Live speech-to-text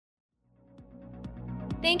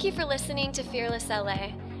Thank you for listening to Fearless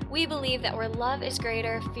LA. We believe that where love is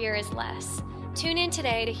greater, fear is less. Tune in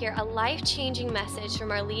today to hear a life-changing message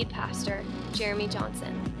from our lead pastor, Jeremy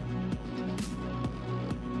Johnson.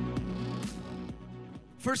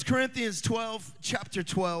 1 Corinthians 12, chapter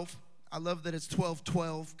 12. I love that it's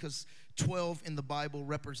 12:12 because 12 in the Bible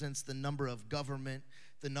represents the number of government,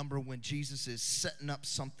 the number when Jesus is setting up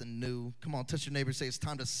something new. Come on, touch your neighbor and say, it's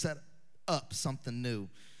time to set up something new.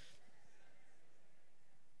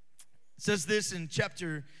 It says this in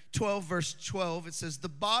chapter 12, verse 12. It says, the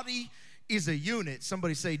body is a unit.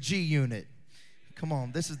 Somebody say G unit. Come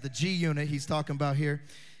on, this is the G unit he's talking about here.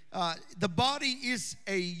 The body is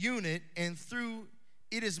a unit, and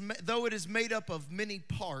though it is made up of many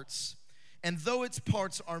parts, and though its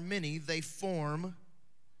parts are many, they form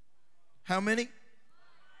how many?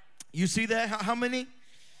 You see that? How many?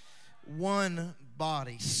 One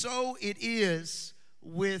body. So it is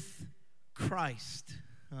with Christ.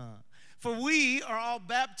 For we are all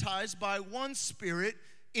baptized by one Spirit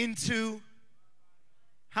into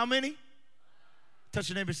how many? Touch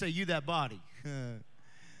your neighbor and say, you that body.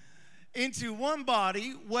 Into one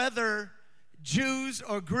body, whether Jews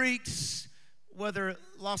or Greeks, whether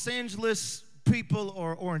Los Angeles people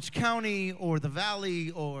or Orange County or the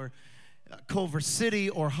Valley or Culver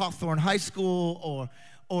City or Hawthorne High School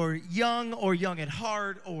or young at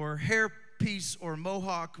heart or hairpiece or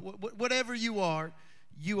mohawk, whatever you are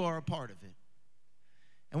a part of it.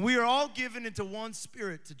 And we are all given into one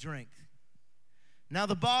Spirit to drink. Now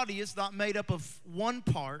the body is not made up of one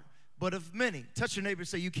part, but of many. Touch your neighbor and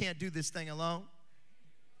say, you can't do this thing alone.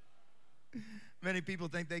 Many people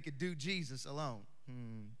think they could do Jesus alone.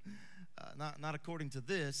 Not according to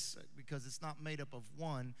this, because it's not made up of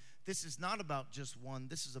one. This is not about just one.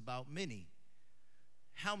 This is about many.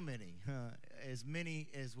 How many? As many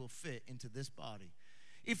as will fit into this body.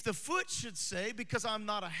 If the foot should say, because I'm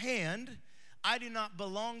not a hand, I do not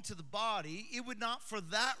belong to the body, it would not for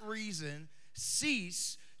that reason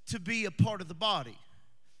cease to be a part of the body.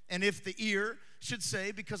 And if the ear should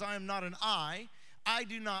say, because I am not an eye, I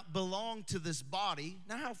do not belong to this body.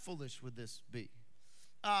 Now, how foolish would this be?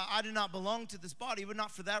 I do not belong to this body. It would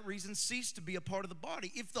not for that reason cease to be a part of the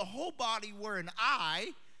body. If the whole body were an eye,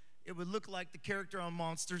 it would look like the character on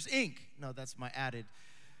Monsters, Inc. No, that's my added.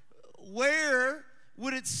 Where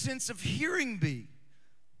would its sense of hearing be?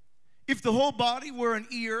 If the whole body were an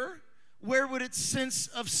ear, where would its sense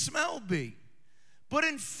of smell be? But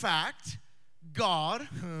in fact, God,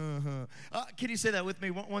 can you say that with me?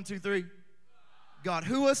 1, 2, 3. God.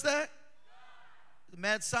 Who was that? The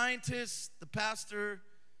mad scientist, the pastor,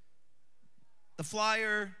 the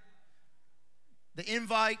flyer, the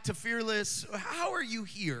invite to Fearless. How are you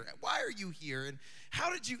here? Why are you here? And how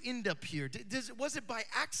did you end up here? Was it by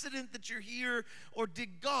accident that you're here, or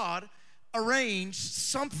did God arrange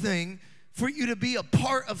something for you to be a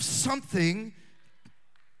part of something?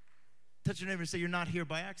 Touch your neighbor and say, you're not here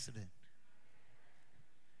by accident.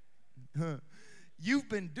 You've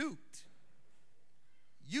been duped.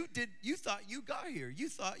 You thought you got here. You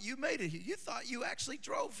thought you made it here. You thought you actually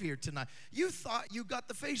drove here tonight. You thought you got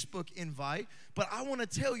the Facebook invite, but I want to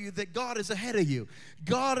tell you that God is ahead of you.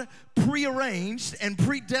 God prearranged and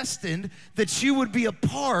predestined that you would be a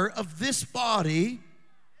part of this body.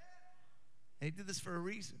 And he did this for a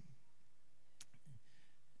reason.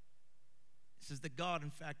 It says that God, in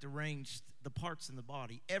fact, arranged the parts in the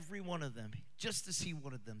body, every one of them, just as he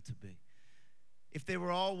wanted them to be. If they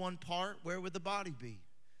were all one part, where would the body be?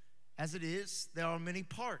 As it is, there are many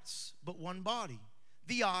parts, but one body.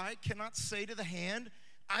 The eye cannot say to the hand,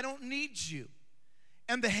 I don't need you.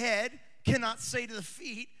 And the head cannot say to the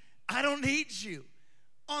feet, I don't need you.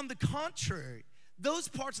 On the contrary, those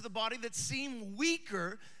parts of the body that seem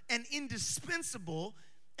weaker and indispensable,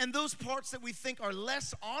 and those parts that we think are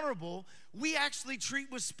less honorable, we actually treat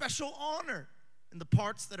with special honor. And the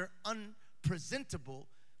parts that are unpresentable,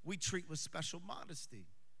 we treat with special modesty.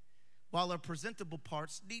 While our presentable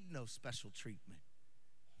parts need no special treatment.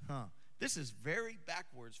 This is very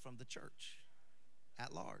backwards from the church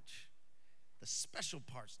at large. The special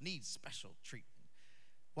parts need special treatment,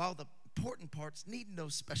 while the important parts need no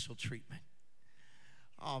special treatment.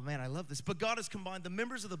 Oh man, I love this. But God has combined the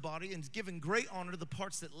members of the body and has given great honor to the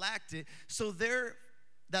parts that lacked it, so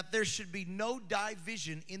that there should be no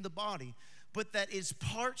division in the body, but that its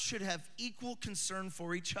parts should have equal concern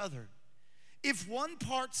for each other. If one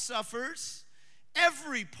part suffers,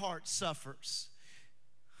 every part suffers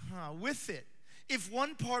with it. If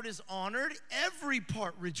one part is honored, every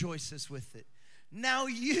part rejoices with it. Now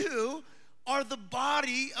you are the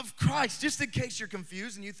body of Christ. Just in case you're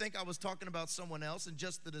confused and you think I was talking about someone else and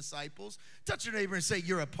just the disciples, touch your neighbor and say,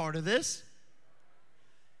 you're a part of this.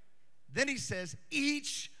 Then he says,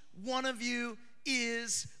 each one of you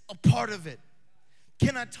is a part of it.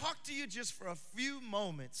 Can I talk to you just for a few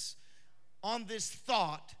moments on this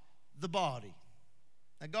thought, the body?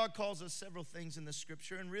 Now, God calls us several things in the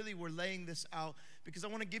scripture, and really we're laying this out because I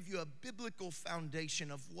want to give you a biblical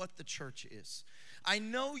foundation of what the church is. I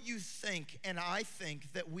know you think, and I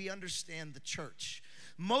think, that we understand the church.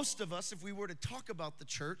 Most of us, if we were to talk about the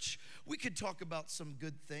church, we could talk about some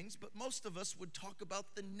good things, but most of us would talk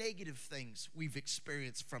about the negative things we've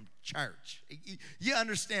experienced from church. You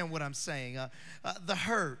understand what I'm saying? The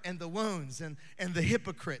hurt and the wounds and the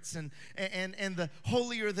hypocrites and the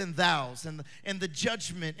holier than thous and the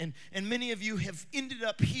judgment. And many of you have ended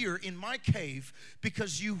up here in my cave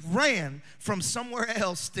because you ran from somewhere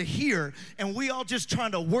else to here, and we all just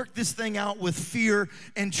trying to work this thing out with fear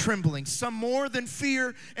and trembling. Some more than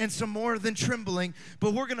fear and some more than trembling,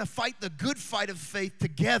 but we're going to fight the good fight of faith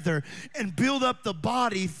together and build up the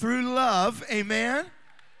body through love. Amen?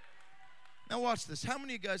 Now watch this. How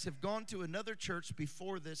many of you guys have gone to another church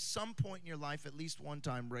before this, some point in your life, at least one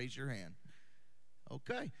time? Raise your hand.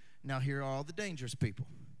 Okay. Now here are all the dangerous people,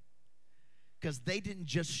 because they didn't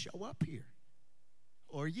just show up here,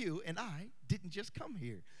 or you and I didn't just come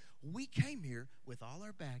here. We came here with all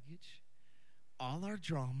our baggage, all our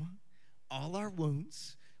drama, all our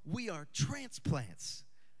wounds. We are transplants,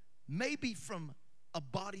 maybe from a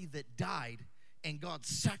body that died, and God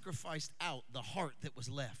sacrificed out the heart that was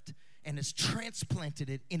left and has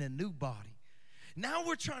transplanted it in a new body. Now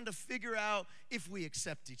we're trying to figure out if we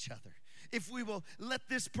accept each other, if we will let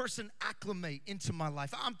this person acclimate into my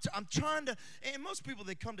life. I'm trying to, and most people,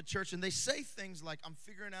 they come to church and they say things like, I'm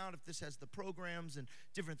figuring out if this has the programs and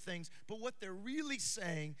different things, but what they're really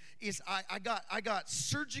saying is, I got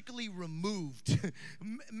surgically removed,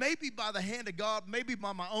 maybe by the hand of God, maybe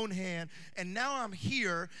by my own hand, and now I'm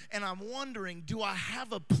here and I'm wondering, do I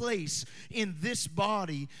have a place in this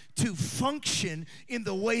body to function in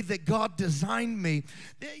the way that God designed me?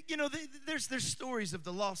 You know, there's stories of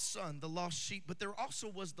the lost son, the lost sheep, but there also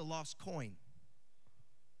was the lost coin.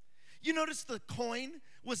 You notice the coin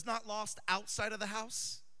was not lost outside of the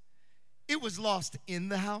house. It was lost in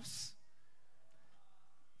the house.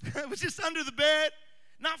 It was just under the bed,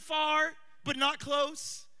 not far, but not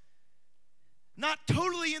close. Not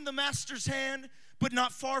totally in the master's hand, but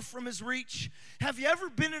not far from his reach. Have you ever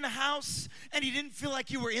been in a house and you didn't feel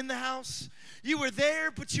like you were in the house? You were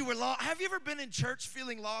there, but you were lost. Have you ever been in church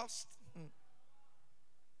feeling lost?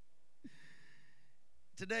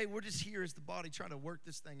 Today, we're just here as the body trying to work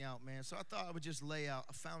this thing out, man. So I thought I would just lay out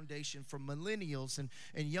a foundation for millennials and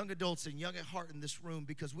young adults and young at heart in this room,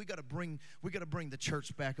 because we got to bring the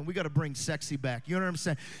church back, and we got to bring sexy back. You know what I'm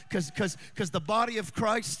saying? Because the body of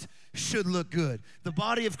Christ should look good. The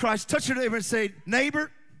body of Christ. Touch your neighbor and say,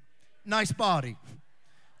 neighbor, nice body.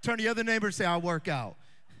 Turn to the other neighbor and say, I work out.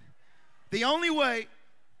 The only way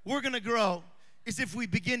we're going to grow is if we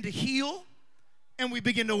begin to heal and we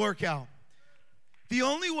begin to work out. The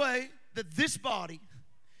only way that this body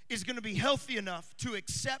is going to be healthy enough to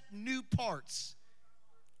accept new parts.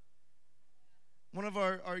 One of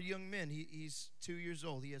our young men, he's 2 years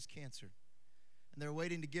old. He has cancer. And they're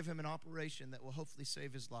waiting to give him an operation that will hopefully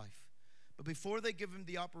save his life. But before they give him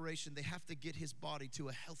the operation, they have to get his body to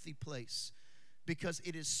a healthy place, because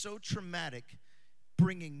it is so traumatic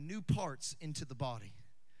bringing new parts into the body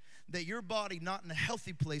that your body, not in a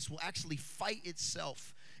healthy place, will actually fight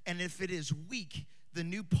itself. And if it is weak, the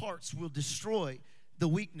new parts will destroy the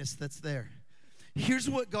weakness that's there. Here's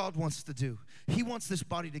what God wants to do. He wants this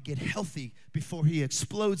body to get healthy before he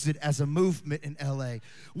explodes it as a movement in LA.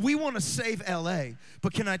 We want to save LA,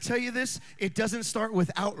 but can I tell you this? It doesn't start with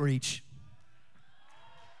outreach.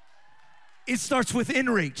 It starts with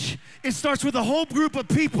inreach. It starts with a whole group of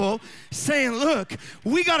people saying, look,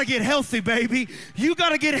 we got to get healthy, baby. You got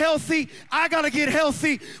to get healthy. I got to get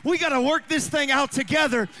healthy. We got to work this thing out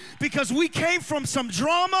together, because we came from some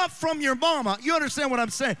drama from your mama. You understand what I'm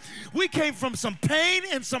saying? We came from some pain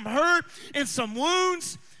and some hurt and some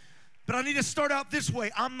wounds. But I need to start out this way.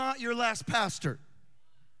 I'm not your last pastor.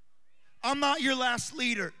 I'm not your last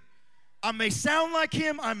leader. I may sound like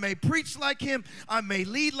him, I may preach like him, I may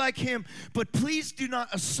lead like him, but please do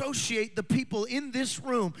not associate the people in this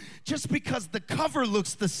room. Just because the cover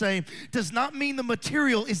looks the same does not mean the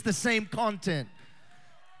material is the same content.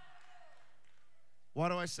 Why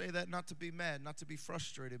do I say that? Not to be mad, not to be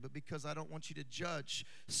frustrated, but because I don't want you to judge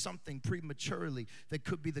something prematurely that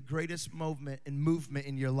could be the greatest movement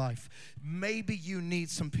in your life. Maybe you need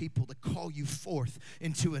some people to call you forth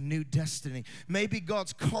into a new destiny. Maybe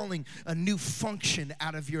God's calling a new function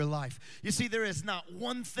out of your life. You see, there is not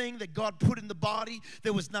one thing that God put in the body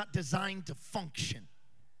that was not designed to function.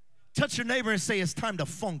 Touch your neighbor and say, it's time to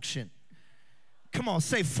function. Come on,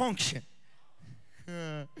 say function.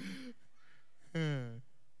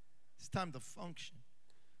 It's time to function.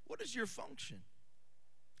 What is your function?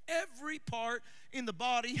 Every part in the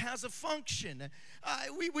body has a function.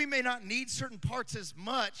 We may not need certain parts as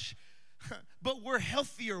much, but we're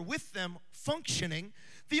healthier with them functioning.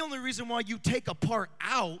 The only reason why you take a part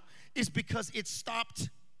out is because it stopped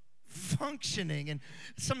functioning. And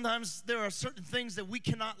sometimes there are certain things that we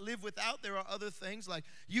cannot live without. There are other things, like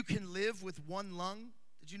you can live with one lung.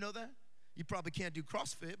 Did you know that? You probably can't do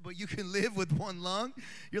CrossFit, but you can live with one lung.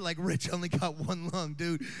 You're like, Rich, I only got one lung,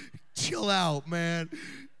 dude. Chill out, man.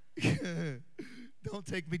 Don't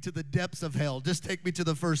take me to the depths of hell. Just take me to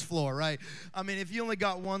the first floor, right? I mean, if you only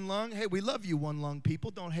got one lung, hey, we love you, one lung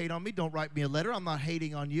people. Don't hate on me. Don't write me a letter. I'm not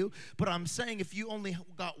hating on you. But I'm saying if you only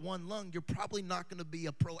got one lung, you're probably not going to be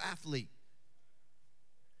a pro athlete.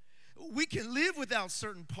 We can live without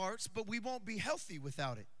certain parts, but we won't be healthy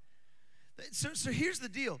without it. So here's the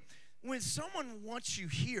deal. When someone wants you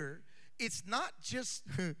here, it's not just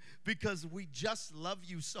because we just love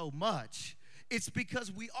you so much. It's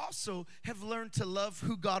because we also have learned to love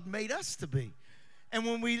who God made us to be. And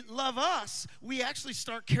when we love us, we actually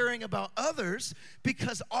start caring about others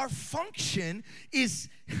because our function is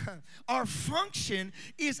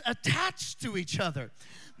attached to each other.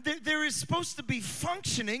 There is supposed to be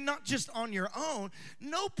functioning, not just on your own.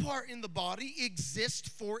 No part in the body exists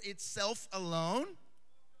for itself alone.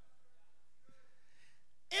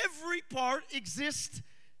 Every part exists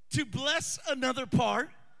to bless another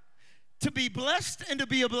part, to be blessed and to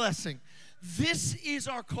be a blessing. This is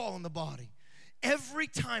our call in the body. Every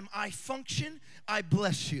time I function, I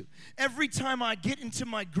bless you. Every time I get into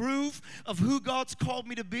my groove of who God's called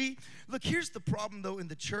me to be. Look, here's the problem, though, in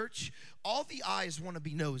the church. All the eyes want to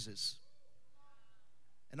be noses.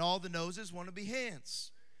 And all the noses want to be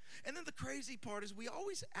hands. And then the crazy part is we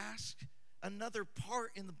always ask another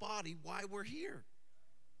part in the body why we're here.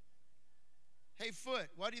 Hey, foot,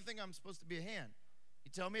 why do you think I'm supposed to be a hand? You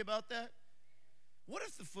tell me about that? What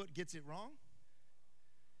if the foot gets it wrong?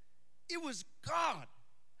 It was God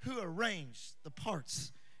who arranged the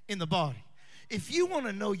parts in the body. If you want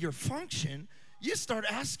to know your function, you start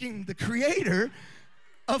asking the creator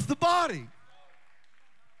of the body.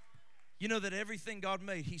 You know that everything God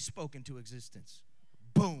made, He spoke into existence.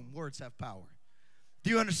 Boom, words have power. Do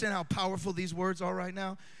you understand how powerful these words are right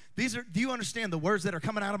now? Do you understand the words that are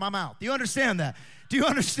coming out of my mouth? Do you understand that? Do you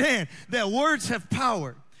understand that words have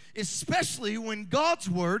power? Especially when God's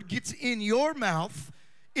word gets in your mouth,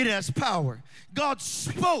 it has power. God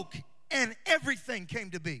spoke and everything came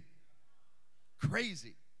to be.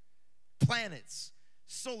 Crazy. Planets,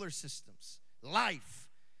 solar systems, life,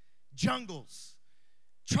 jungles,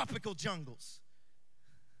 tropical jungles,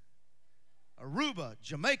 Aruba,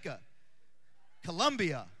 Jamaica,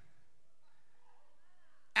 Colombia,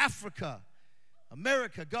 Africa,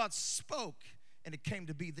 America. God spoke and it came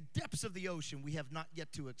to be. The depths of the ocean we have not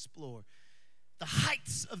yet to explore. The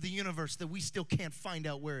heights of the universe that we still can't find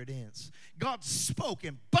out where it is. God spoke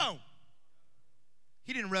and boom.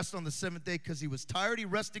 He didn't rest on the seventh day because He was tired. He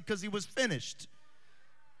rested because He was finished.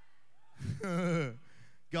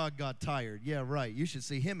 God got tired. Yeah, right. You should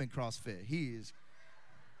see Him in CrossFit. He is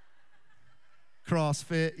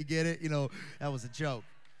CrossFit. You get it? You know, that was a joke.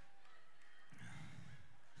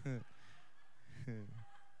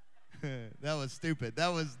 That was stupid.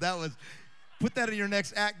 That was. Put that in your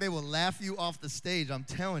next act. They will laugh you off the stage. I'm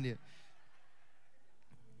telling you.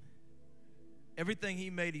 Everything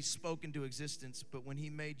He made, He spoke into existence. But when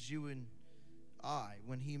He made you and I,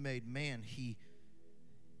 when He made man, He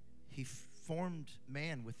formed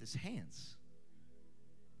man with His hands.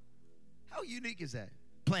 How unique is that?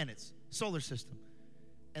 Planets, solar system.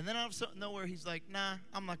 And then out of nowhere, He's like, nah,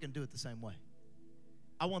 I'm not going to do it the same way.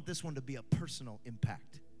 I want this one to be a personal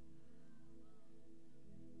impact.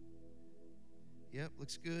 Yep,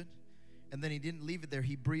 looks good. And then He didn't leave it there.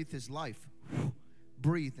 He breathed His life.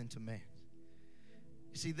 Breathed into man.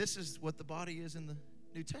 You see, this is what the body is in the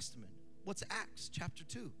New Testament. What's Acts chapter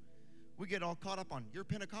 2? We get all caught up on, you're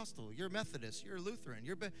Pentecostal, you're Methodist, you're Lutheran,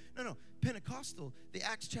 No, Pentecostal, the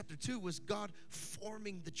Acts chapter 2 was God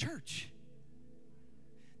forming the church.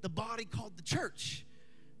 The body called the church.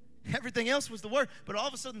 Everything else was the Word. But all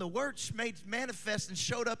of a sudden, the Word made manifest and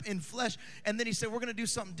showed up in flesh. And then he said, we're going to do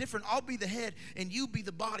something different. I'll be the head, and you be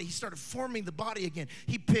the body. He started forming the body again.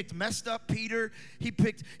 He picked messed up Peter. He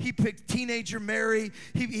picked teenager Mary.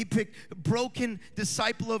 He picked broken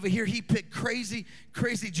disciple over here. He picked crazy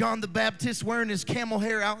John the Baptist wearing his camel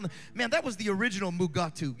hair out. Man, that was the original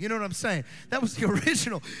Mugatu. You know what I'm saying? That was the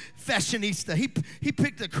original fashionista. He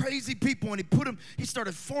picked the crazy people, and he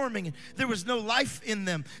started forming. And there was no life in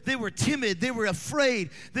them. They were timid. They were afraid.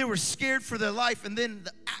 They were scared for their life. And then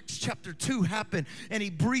the Acts chapter 2 happened, and he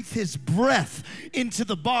breathed his breath into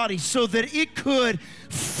the body so that it could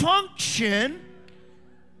function.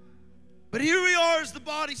 But here we are as the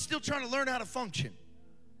body still trying to learn how to function.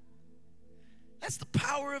 That's the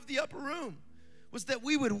power of the upper room, was that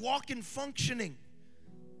we would walk in functioning.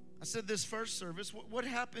 I said this first service, what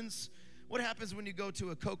happens when you go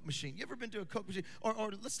to a Coke machine? You ever been to a Coke machine?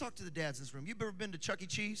 Or let's talk to the dads in this room. You ever been to Chuck E.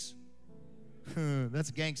 Cheese?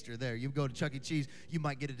 That's gangster there. You go to Chuck E. Cheese, you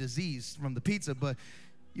might get a disease from the pizza, but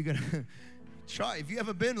you're going to try. If you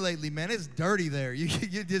haven't been lately, man, it's dirty there.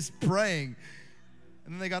 You're just praying.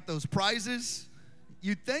 And then they got those prizes.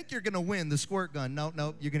 You think you're going to win the squirt gun. No,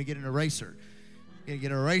 you're going to get an eraser. You're going to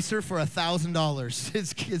get an eraser for $1,000.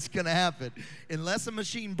 It's going to happen. Unless a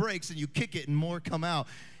machine breaks and you kick it and more come out.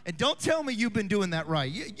 And don't tell me you've been doing that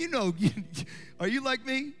right. You know, are you like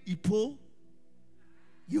me? You pull.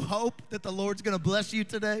 You hope that the Lord's going to bless you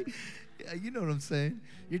today. Yeah, you know what I'm saying.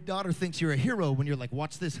 Your daughter thinks you're a hero when you're like,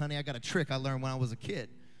 watch this, honey. I got a trick I learned when I was a kid.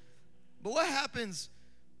 But what happens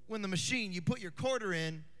when the machine, you put your quarter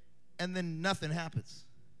in and then nothing happens?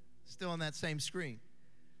 Still on that same screen.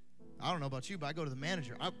 I don't know about you, but I go to the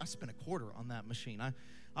manager. I spent a quarter on that machine.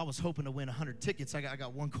 I was hoping to win 100 tickets. I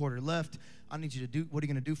got one quarter left. I need you to do, what are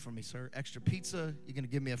you going to do for me, sir? Extra pizza? You're going to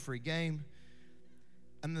give me a free game?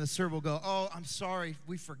 And then the server will go, oh, I'm sorry.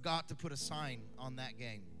 We forgot to put a sign on that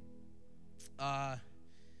game.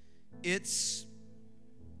 It's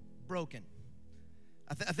broken.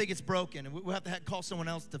 I think it's broken. And we'll have to call someone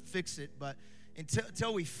else to fix it. But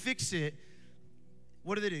until we fix it,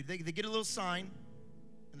 what do? They get a little sign,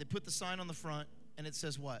 and they put the sign on the front, and it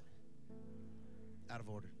says what? Out of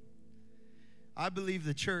order. I believe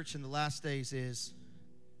the church in the last days is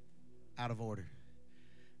out of order.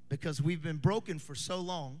 Because we've been broken for so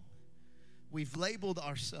long, we've labeled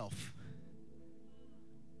ourselves.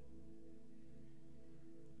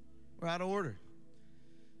 We're out of order.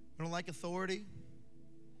 We don't like authority.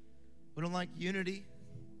 We don't like unity.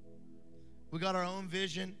 We got our own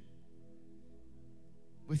vision.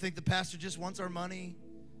 We think the pastor just wants our money,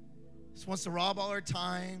 just wants to rob all our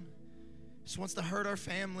time, just wants to hurt our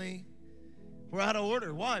family. We're out of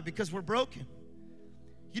order. Why? Because we're broken.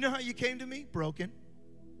 You know how you came to me? Broken.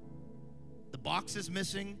 The box is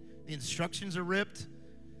missing. The instructions are ripped.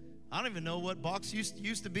 I don't even know what box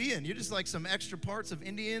used to be in. You're just like some extra parts of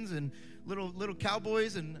Indians and little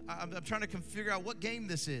cowboys, and I'm trying to figure out what game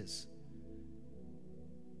this is.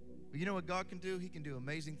 But you know what God can do? He can do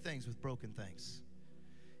amazing things with broken things.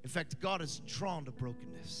 In fact, God is drawn to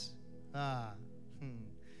brokenness.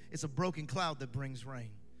 It's a broken cloud that brings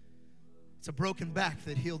rain. It's a broken back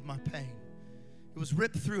that healed my pain. It was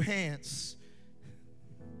ripped through hands,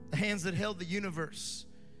 the hands that held the universe.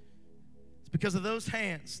 It's because of those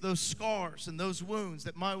hands, those scars, and those wounds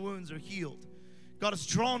that my wounds are healed. God is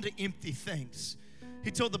drawn to empty things. He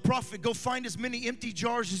told the prophet, go find as many empty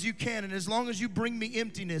jars as you can, and as long as you bring me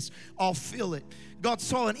emptiness, I'll fill it. God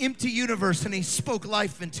saw an empty universe, and he spoke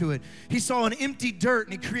life into it. He saw an empty dirt,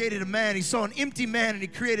 and he created a man. He saw an empty man, and he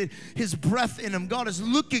created his breath in him. God is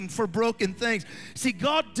looking for broken things. See,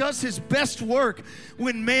 God does his best work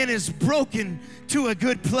when man is broken to a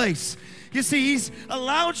good place. You see, he's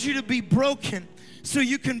allowed you to be broken so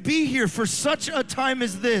you can be here for such a time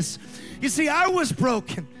as this. You see, I was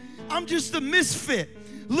broken. I'm just a misfit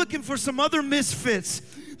looking for some other misfits.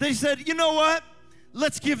 They said, you know what?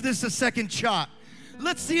 Let's give this a second shot.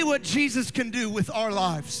 Let's see what Jesus can do with our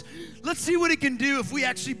lives. Let's see what he can do if we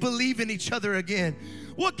actually believe in each other again.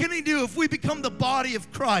 What can he do if we become the body of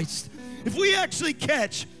Christ? If we actually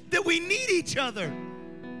catch that we need each other.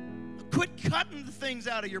 Quit cutting the things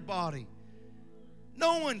out of your body.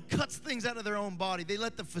 No one cuts things out of their own body. They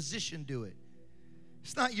let the physician do it.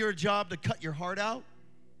 It's not your job to cut your heart out.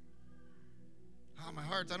 Oh, my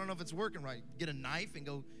heart, I don't know if it's working right. Get a knife and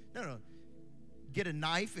go, no. Get a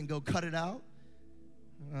knife and go cut it out.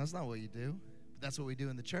 No, that's not what you do. But that's what we do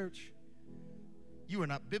in the church. You are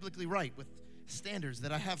not biblically right with standards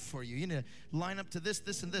that I have for you. You need to line up to this,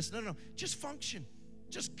 and this. No. Just function.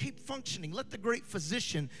 Just keep functioning. Let the great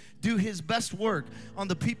physician do his best work on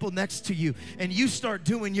the people next to you, and you start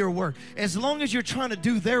doing your work. As long as you're trying to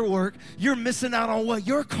do their work, you're missing out on what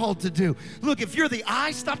you're called to do. Look, if you're the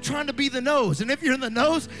eye, stop trying to be the nose. And if you're the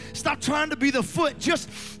nose, stop trying to be the foot. Just,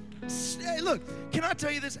 hey, look, can I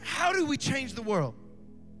tell you this? How do we change the world?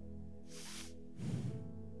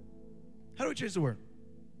 How do we change the world?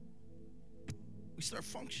 We start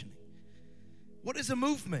functioning. What is a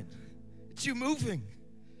movement? It's you moving.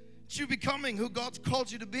 It's you becoming who God's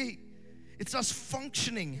called you to be. It's us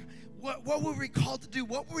functioning. What were we called to do?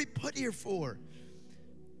 What were we put here for?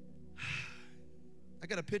 I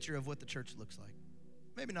got a picture of what the church looks like.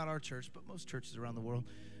 Maybe not our church, but most churches around the world.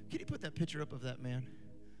 Can you put that picture up of that man?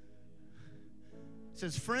 It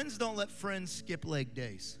says, friends don't let friends skip leg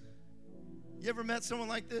days. You ever met someone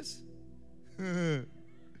like this? If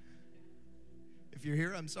you're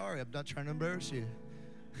here, I'm sorry. I'm not trying to embarrass you.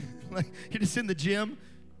 Like, you're just in the gym.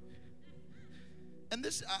 And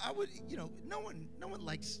this, I would, no one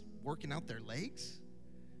likes working out their legs.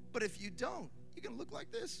 But if you don't, you're going to look like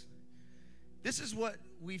this. This is what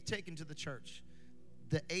we've taken to the church.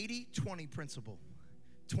 The 80-20 principle.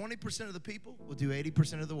 20% of the people will do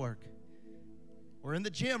 80% of the work. We're in the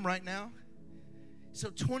gym right now. So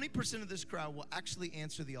 20% of this crowd will actually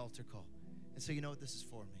answer the altar call. And so you know what this is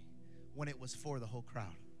for me? When it was for the whole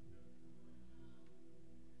crowd.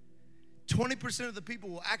 20% of the people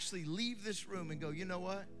will actually leave this room and go, you know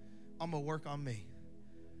what? I'm going to work on me.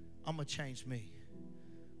 I'm going to change me.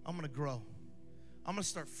 I'm going to grow. I'm going to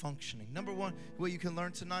start functioning. Number one, what you can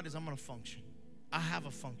learn tonight is I'm going to function. I have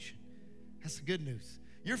a function. That's the good news.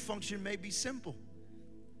 Your function may be simple,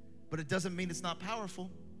 but it doesn't mean it's not powerful.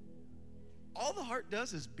 All the heart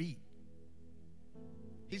does is beat.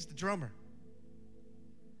 He's the drummer.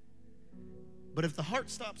 But if the heart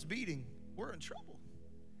stops beating, we're in trouble.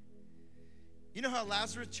 You know how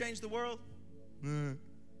Lazarus changed the world? He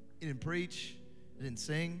didn't preach. He didn't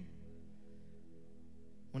sing.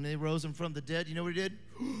 When they rose him from the dead, you know what he did?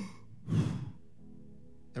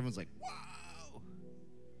 Everyone's like, wow,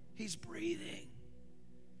 he's breathing.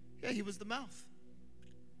 Yeah, he was the mouth.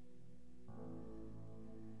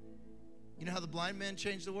 You know how the blind man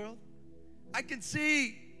changed the world? I can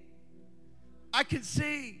see. I can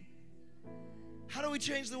see. How do we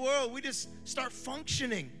change the world? We just start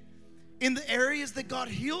functioning in the areas that God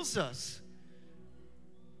heals us.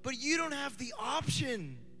 But you don't have the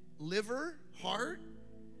option. Liver, heart,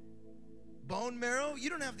 bone marrow, you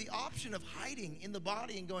don't have the option of hiding in the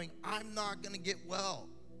body and going, I'm not going to get well.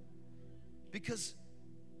 Because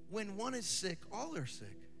when one is sick, all are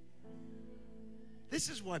sick. This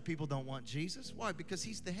is why people don't want Jesus. Why? Because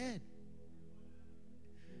he's the head.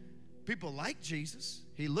 People like Jesus.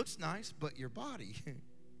 He looks nice, but your body.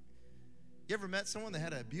 You ever met someone that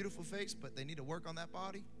had a beautiful face, but they need to work on that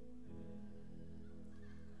body?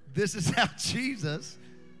 This is how Jesus,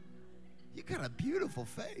 you got a beautiful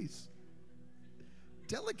face.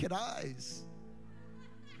 Delicate eyes.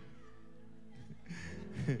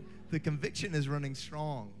 The conviction is running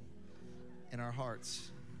strong in our hearts.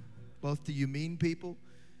 Both to you mean people,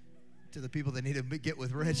 to the people that need to get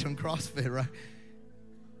with Rich on CrossFit, right?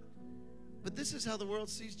 But this is how the world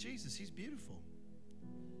sees Jesus. He's beautiful.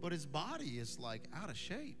 But his body is like out of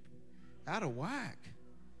shape, out of whack.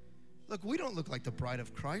 Look, we don't look like the bride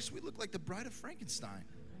of Christ. We look like the bride of Frankenstein.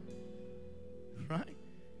 Right?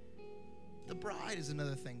 The bride is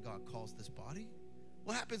another thing God calls this body.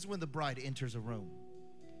 What happens when the bride enters a room?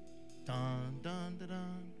 Dun, dun, dun,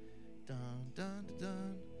 dun, dun, dun, dun,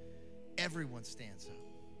 dun. Everyone stands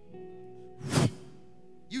up.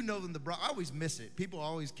 You know them, the bride. I always miss it. People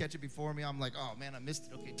always catch it before me. I'm like, oh man, I missed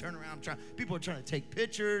it. Okay, turn around. People are trying to take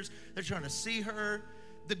pictures. They're trying to see her.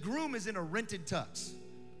 The groom is in a rented tux.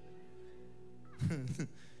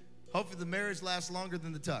 Hopefully the marriage lasts longer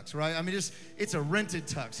than the tux, right? I mean, it's a rented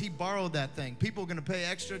tux. He borrowed that thing. People are going to pay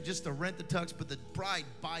extra just to rent the tux, but the bride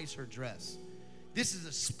buys her dress. This is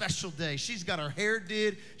a special day. She's got her hair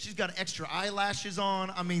did. She's got extra eyelashes on.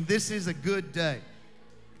 I mean, this is a good day,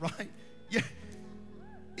 right? Yeah.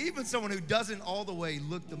 Even someone who doesn't all the way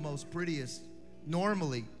look the most prettiest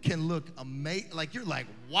normally can look amazing. Like, you're like,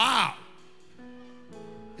 wow.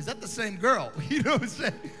 Is that the same girl? You know what I'm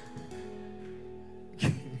saying?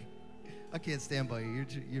 I can't stand by you.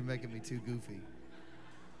 You're making me too goofy.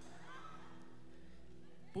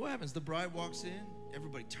 But what happens? The bride walks in.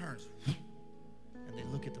 Everybody turns. And they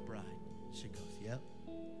look at the bride. She goes, yep,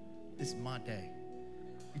 this is my day.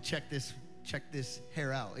 You check this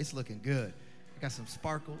hair out. It's looking good. I got some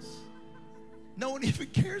sparkles. No one even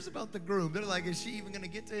cares about the groom. They're like, is she even going to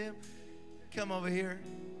get to him? Come over here.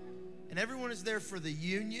 And everyone is there for the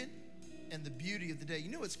union, and the beauty of the day. You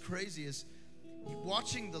know what's crazy is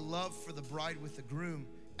watching the love for the bride with the groom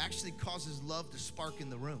actually causes love to spark in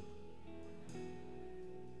the room.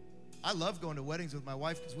 I love going to weddings with my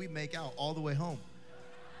wife because we make out all the way home.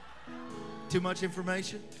 Too much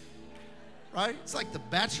information? Right? It's like The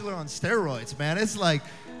Bachelor on steroids, man. It's like,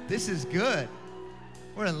 this is good.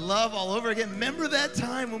 We're in love all over again. Remember that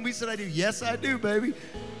time when we said I do? Yes, I do, baby.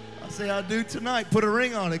 I'll say I do tonight. Put a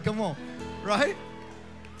ring on it. Come on. Right?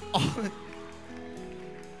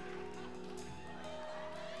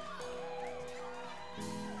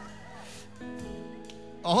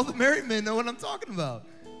 All the married men know what I'm talking about.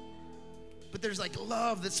 But there's like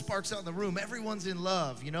love that sparks out in the room. Everyone's in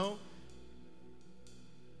love, you know?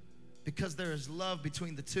 Because there is love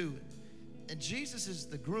between the two. And Jesus is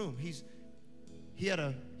the groom. He had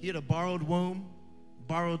a borrowed womb,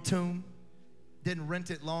 borrowed tomb. Didn't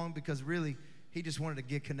rent it long because really he just wanted to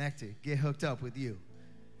get connected, get hooked up with you.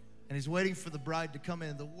 And he's waiting for the bride to come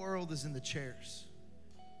in. The world is in the chairs.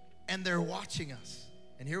 And they're watching us.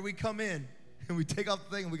 And here we come in and we take off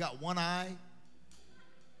the thing and we got one eye.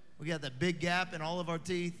 We got that big gap in all of our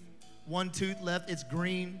teeth. One tooth left. It's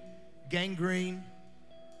green, gangrene.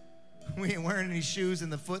 We ain't wearing any shoes in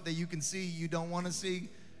the foot that you can see, you don't want to see.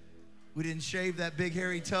 We didn't shave that big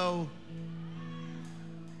hairy toe.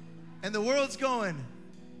 And the world's going,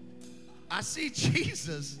 I see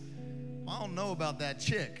Jesus. I don't know about that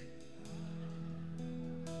chick.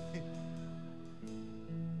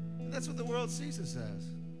 That's what the world sees us as.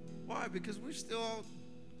 Why? Because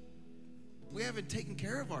we haven't taken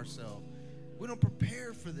care of ourselves. We don't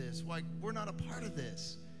prepare for this. Like, we're not a part of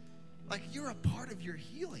this. Like, you're a part of your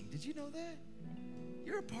healing. Did you know that?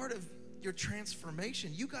 You're a part of your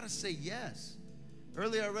transformation. You got to say yes.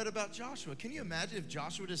 Earlier I read about Joshua. Can you imagine if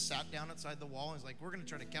Joshua just sat down outside the wall and was like, we're going to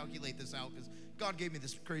try to calculate this out because God gave me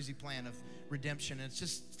this crazy plan of redemption, and it's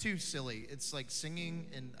just too silly. It's like singing,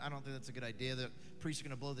 and I don't think that's a good idea. The priests are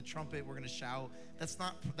going to blow the trumpet. We're going to shout.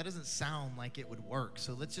 That doesn't sound like it would work.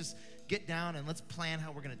 So let's just get down and let's plan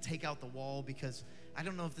how we're going to take out the wall, because I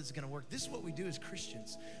don't know if this is going to work. This is what we do as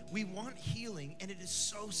Christians. We want healing, and it is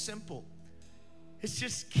so simple. It's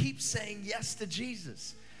just keep saying yes to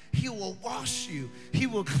Jesus. He will wash you. He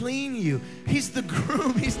will clean you. He's the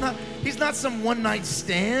groom. He's not some one-night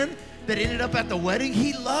stand that ended up at the wedding.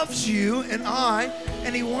 He loves you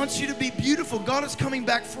and he wants you to be beautiful. God is coming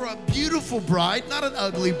back for a beautiful bride, not an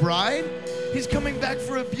ugly bride. He's coming back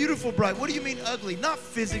for a beautiful bride. What do you mean ugly? Not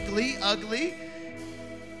physically ugly.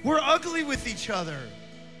 We're ugly with each other.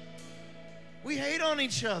 We hate on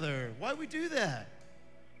each other. Why we do that?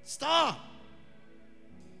 Stop.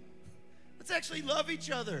 Let's actually love each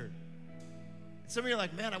other. Some of you are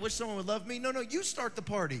like, man, I wish someone would love me. No, you start the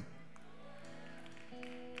party.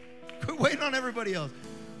 Quit waiting on everybody else.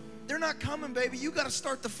 They're not coming, baby. You got to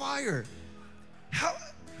start the fire.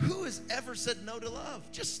 Who has ever said no to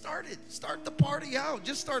love? Just start it. Start the party out.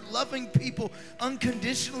 Just start loving people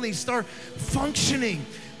unconditionally. Start functioning.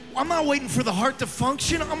 I'm not waiting for the heart to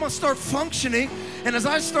function. I'm going to start functioning. And as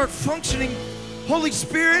I start functioning, Holy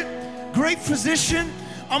Spirit, great physician,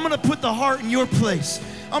 I'm going to put the heart in your place.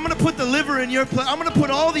 I'm going to put the liver in your place. I'm going to put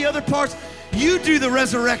all the other parts. You do the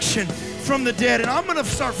resurrection from the dead, and I'm going to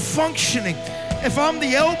start functioning. If I'm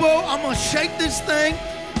the elbow, I'm going to shake this thing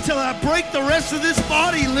until I break the rest of this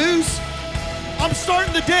body loose. I'm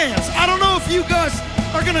starting to dance. I don't know if you guys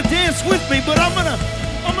are going to dance with me, but I'm going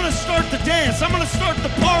to start the dance. I'm going to start the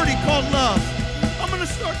party called love. I'm going to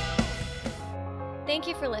start. Thank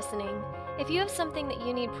you for listening. If you have something that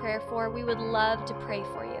you need prayer for, we would love to pray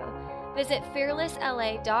for you. Visit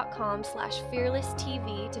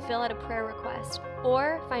fearlessla.com/fearlesstv to fill out a prayer request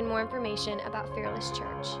or find more information about Fearless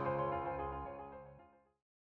Church.